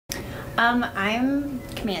I'm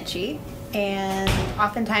Comanche, and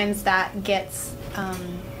oftentimes that gets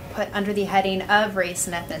put under the heading of race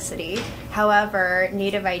and ethnicity. However,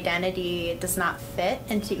 Native identity does not fit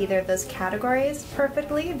into either of those categories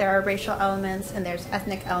perfectly. There are racial elements and there's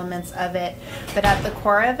ethnic elements of it, but at the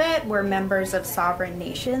core of it, we're members of sovereign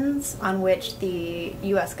nations on which the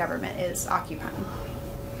U.S. government is occupying.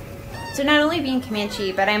 So not only being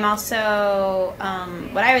Comanche, but I'm also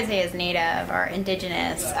what I would say is Native or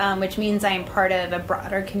Indigenous, which means I'm part of a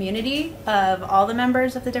broader community of all the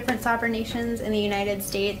members of the different sovereign nations in the United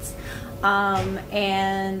States.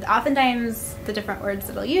 And oftentimes the different words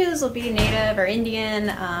that I'll use will be Native or Indian.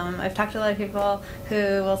 I've talked to a lot of people who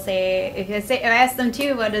will say, if I ask them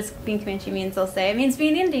too, what does being Comanche means, they'll say it means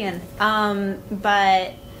being Indian.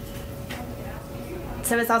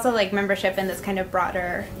 So it's also like membership in this kind of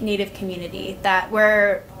broader Native community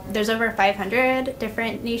where there's over 500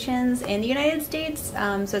 different nations in the United States.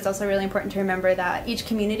 So it's also really important to remember that each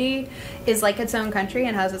community is like its own country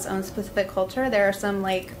and has its own specific culture. There are some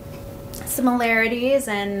like similarities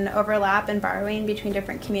and overlap and borrowing between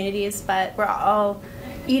different communities, but we're all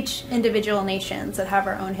each individual nations that have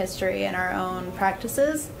our own history and our own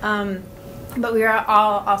practices. But we are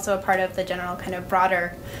all also a part of the general kind of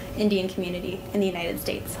broader Indian community in the United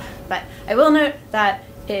States. But I will note that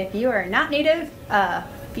if you are not Native,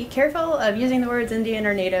 be careful of using the words Indian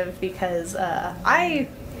or Native, because I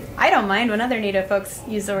don't mind when other Native folks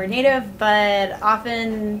use the word Native, but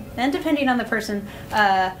often, and depending on the person,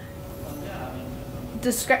 a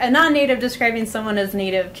non-Native describing someone as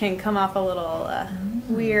Native can come off a little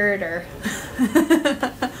weird or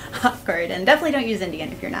awkward, and definitely don't use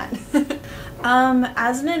Indian if you're not.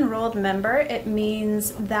 As an enrolled member, it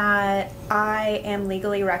means that I am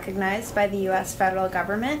legally recognized by the U.S. federal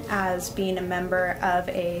government as being a member of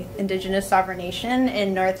an indigenous sovereign nation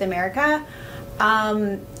in North America.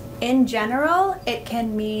 In general, it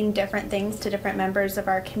can mean different things to different members of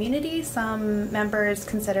our community. Some members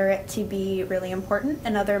consider it to be really important,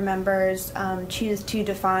 and other members choose to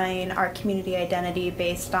define our community identity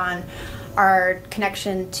based on our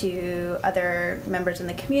connection to other members in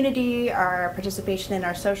the community, our participation in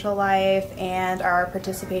our social life, and our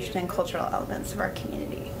participation in cultural elements of our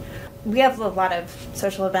community. We have a lot of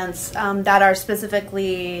social events that are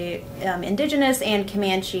specifically Indigenous and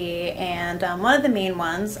Comanche, and one of the main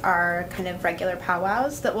ones are kind of regular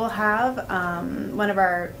powwows that we'll have. One of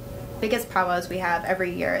our biggest powwows we have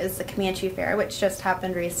every year is the Comanche Fair, which just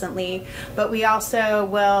happened recently, but we also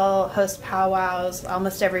will host powwows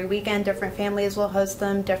almost every weekend. Different families will host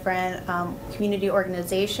them, different community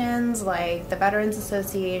organizations like the Veterans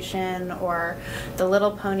Association or the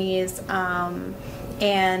Little Ponies.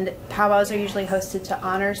 And powwows are usually hosted to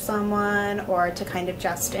honor someone or to kind of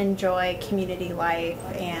just enjoy community life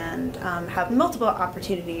and have multiple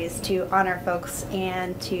opportunities to honor folks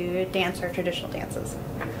and to dance our traditional dances.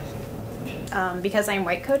 Because I'm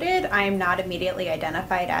white-coated, I'm not immediately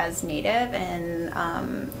identified as Native, and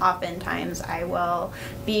oftentimes I will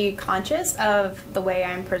be conscious of the way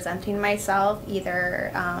I'm presenting myself,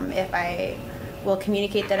 either if I will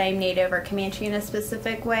communicate that I'm Native or Comanche in a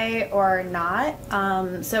specific way or not.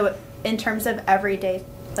 So in terms of everyday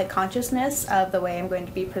consciousness of the way I'm going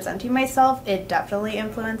to be presenting myself, it definitely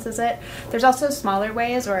influences it. There's also smaller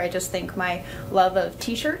ways where I just think my love of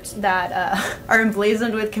t-shirts that are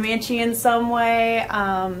emblazoned with Comanche in some way,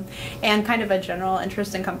 and kind of a general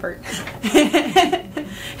interest in comfort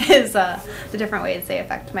is the different ways they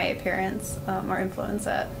affect my appearance or influence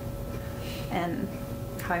it, and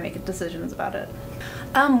how I make decisions about it.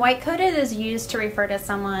 White-coated is used to refer to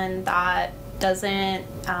someone that doesn't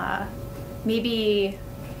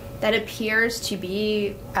that appears to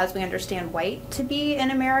be, as we understand white to be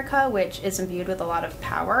in America, which is imbued with a lot of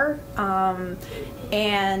power.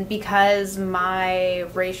 And because my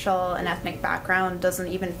racial and ethnic background doesn't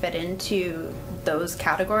even fit into those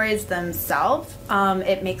categories themselves,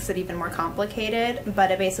 it makes it even more complicated.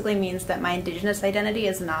 But it basically means that my Indigenous identity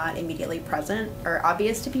is not immediately present or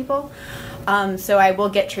obvious to people. So I will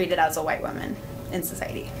get treated as a white woman in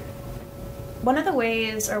society. One of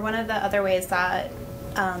the other ways that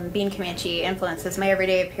being Comanche influences my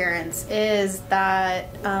everyday appearance is that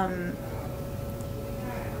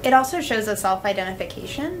it also shows a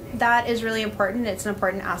self-identification that is really important. It's an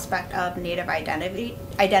important aspect of Native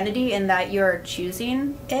identity in that you're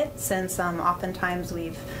choosing it, since oftentimes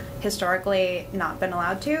we've historically not been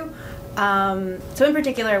allowed to. So in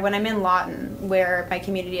particular, when I'm in Lawton, where my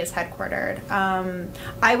community is headquartered,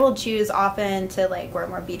 I will choose often to wear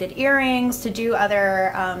more beaded earrings, to do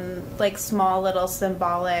other small little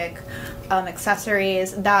symbolic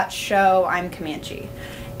accessories that show I'm Comanche.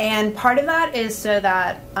 And part of that is so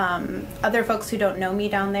that other folks who don't know me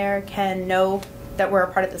down there can know that we're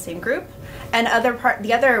a part of the same group. And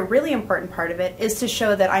the other really important part of it is to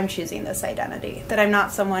show that I'm choosing this identity, that I'm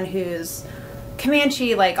not someone who's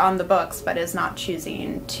Comanche like on the books, but is not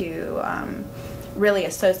choosing to really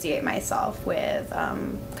associate myself with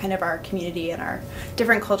kind of our community and our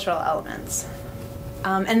different cultural elements.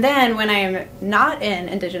 And then when I'm not in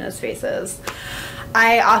Indigenous spaces,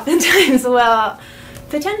 I oftentimes will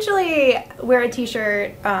potentially wear a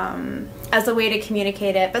t-shirt as a way to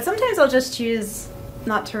communicate it, but sometimes I'll just choose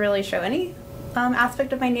not to really show any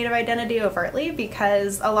aspect of my Native identity overtly,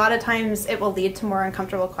 because a lot of times it will lead to more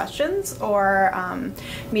uncomfortable questions or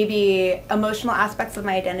maybe emotional aspects of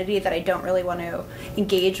my identity that I don't really want to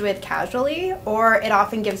engage with casually, or it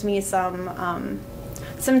often gives me sometimes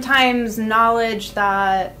knowledge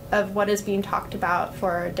that of what is being talked about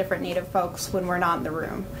for different Native folks when we're not in the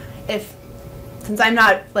room. Since I'm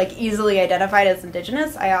not like easily identified as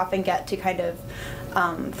Indigenous, I often get to kind of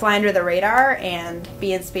fly under the radar and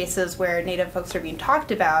be in spaces where Native folks are being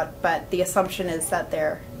talked about, but the assumption is that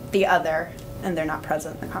they're the other and they're not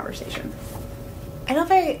present in the conversation. I don't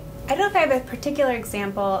know if I have a particular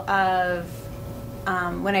example of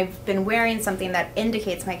when I've been wearing something that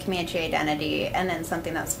indicates my Comanche identity and then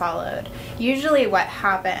something that's followed. Usually what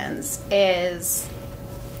happens is,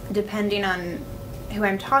 depending on who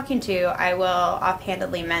I'm talking to, I will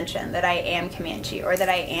offhandedly mention that I am Comanche or that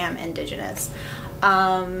I am Indigenous.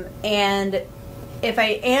 And if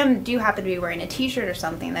I do happen to be wearing a t-shirt or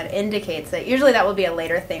something that indicates that, usually that will be a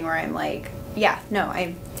later thing where I'm like, yeah, no,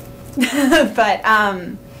 I'm, but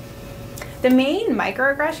the main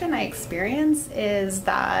microaggression I experience is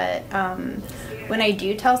that when I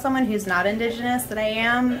do tell someone who's not Indigenous that I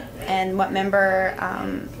am and what member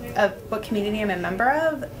of what community I'm a member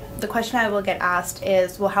of, the question I will get asked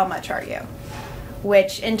is, well, how much are you?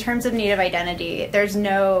 Which, in terms of Native identity, there's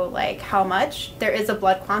no like how much. There is a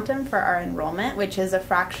blood quantum for our enrollment, which is a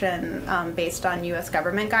fraction based on U.S.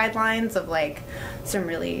 government guidelines of like some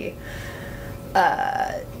really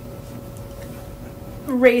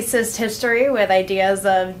racist history with ideas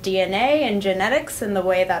of DNA and genetics and the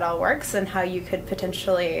way that all works and how you could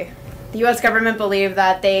potentially. The U.S. government believed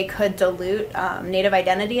that they could dilute Native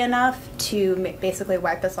identity enough to basically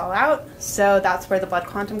wipe us all out. So that's where the blood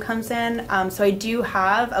quantum comes in. So I do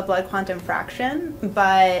have a blood quantum fraction,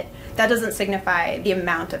 but that doesn't signify the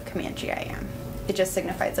amount of Comanche I am. It just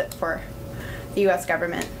signifies it for the U.S.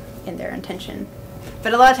 government in their intention.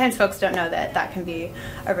 But a lot of times folks don't know that that can be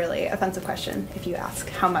a really offensive question if you ask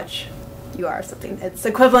how much you are something. It's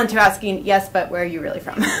equivalent to asking, yes, but where are you really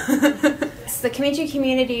from? The Comanche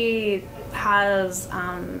community has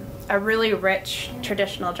a really rich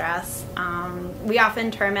traditional dress. We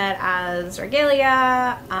often term it as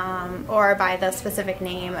regalia or by the specific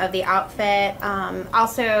name of the outfit.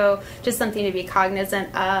 Also, just something to be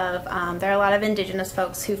cognizant of, there are a lot of Indigenous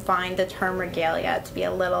folks who find the term regalia to be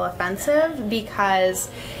a little offensive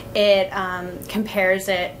because it compares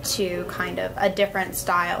it to kind of a different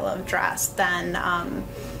style of dress than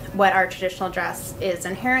what our traditional dress is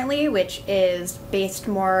inherently, which is based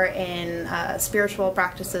more in spiritual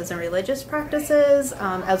practices and religious practices,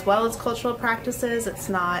 as well as cultural practices. It's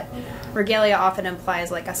not, regalia often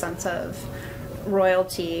implies like a sense of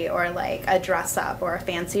royalty or like a dress up or a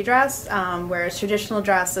fancy dress, whereas traditional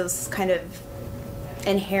dress is kind of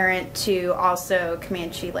inherent to also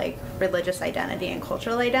Comanche like religious identity and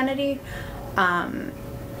cultural identity.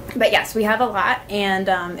 But yes, we have a lot, and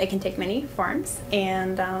it can take many forms.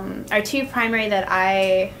 And our two primary that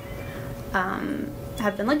I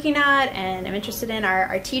have been looking at and I'm interested in are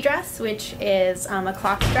our tea dress, which is a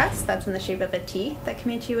cloth dress that's in the shape of a T that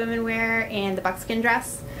Comanche women wear, and the buckskin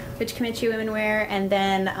dress, which Comanche women wear. And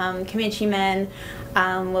then Comanche men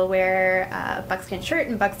will wear a buckskin shirt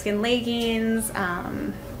and buckskin leggings,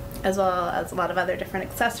 as well as a lot of other different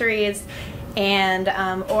accessories. And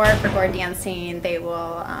or for gourd dancing, they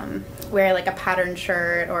will wear like a patterned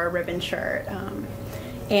shirt or a ribbon shirt.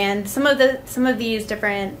 And some of these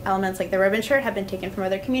different elements, like the ribbon shirt, have been taken from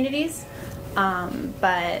other communities.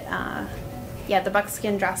 But yeah, the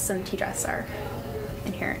buckskin dress and tea dress are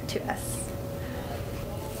inherent to us,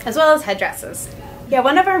 as well as headdresses. Yeah,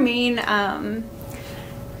 one of our main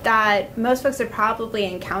that most folks have probably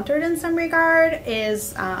encountered in some regard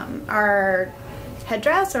is our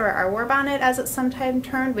headdress, or our war bonnet as it's sometimes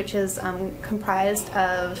termed, which is comprised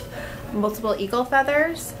of multiple eagle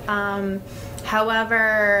feathers.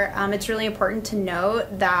 However, it's really important to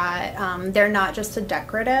note that they're not just a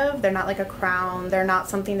decorative, they're not like a crown, they're not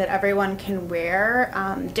something that everyone can wear.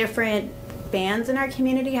 Different bands in our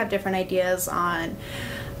community have different ideas on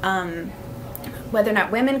whether or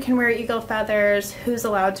not women can wear eagle feathers, who's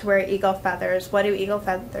allowed to wear eagle feathers, what do eagle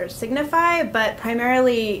feathers signify, but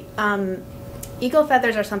primarily eagle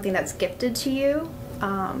feathers are something that's gifted to you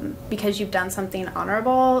because you've done something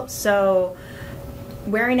honorable. So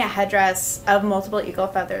wearing a headdress of multiple eagle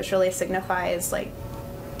feathers really signifies like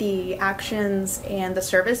the actions and the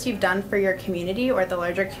service you've done for your community or the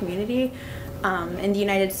larger community in the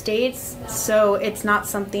United States. So it's not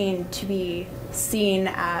something to be seen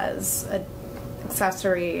as an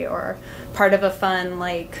accessory or part of a fun,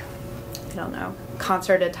 like, I don't know,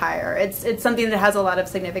 concert attire. It's something that has a lot of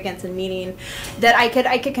significance and meaning that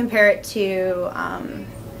I could compare it to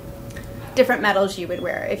different medals you would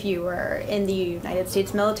wear if you were in the United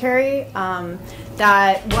States military,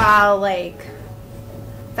 that while like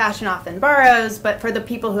fashion often borrows, but for the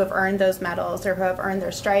people who have earned those medals or who have earned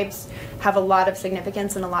their stripes, have a lot of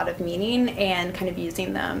significance and a lot of meaning, and kind of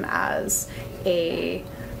using them as a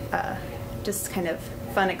just kind of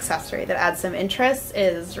fun accessory that adds some interest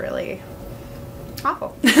is really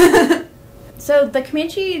awful. So the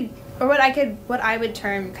Comanche, or what I would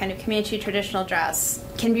term kind of Comanche traditional dress,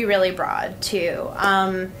 can be really broad too.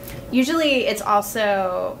 Usually it's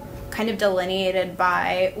also kind of delineated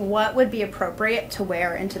by what would be appropriate to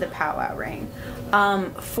wear into the powwow ring.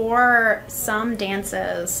 For some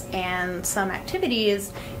dances and some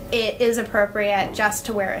activities, it is appropriate just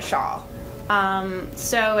to wear a shawl.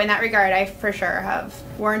 So in that regard, I for sure have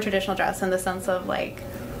worn traditional dress in the sense of like,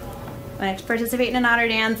 when I participate in an honor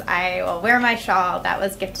dance, I will wear my shawl that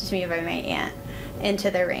was gifted to me by my aunt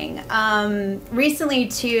into the ring. Recently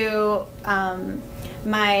too,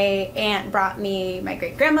 my aunt brought me my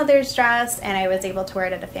great-grandmother's dress, and I was able to wear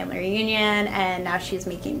it at a family reunion, and now she's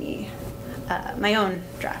making me my own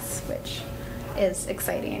dress, which is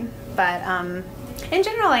exciting. But in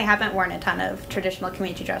general, I haven't worn a ton of traditional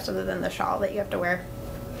Comanche dress other than the shawl that you have to wear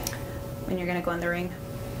when you're going to go in the ring.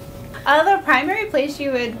 The primary place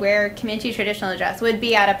you would wear Comanche traditional dress would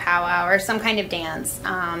be at a powwow or some kind of dance.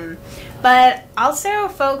 But also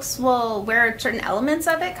folks will wear certain elements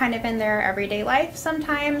of it kind of in their everyday life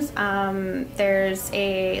sometimes. There's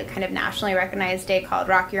a kind of nationally recognized day called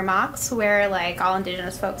Rock Your Mocks, where like all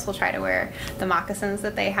Indigenous folks will try to wear the moccasins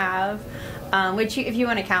that they have, which if you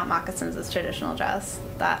want to count moccasins as traditional dress,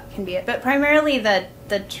 that can be it. But primarily the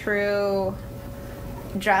true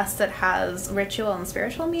dress that has ritual and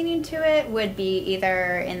spiritual meaning to it would be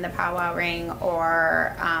either in the powwow ring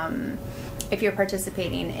or if you're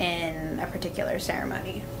participating in a particular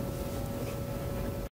ceremony.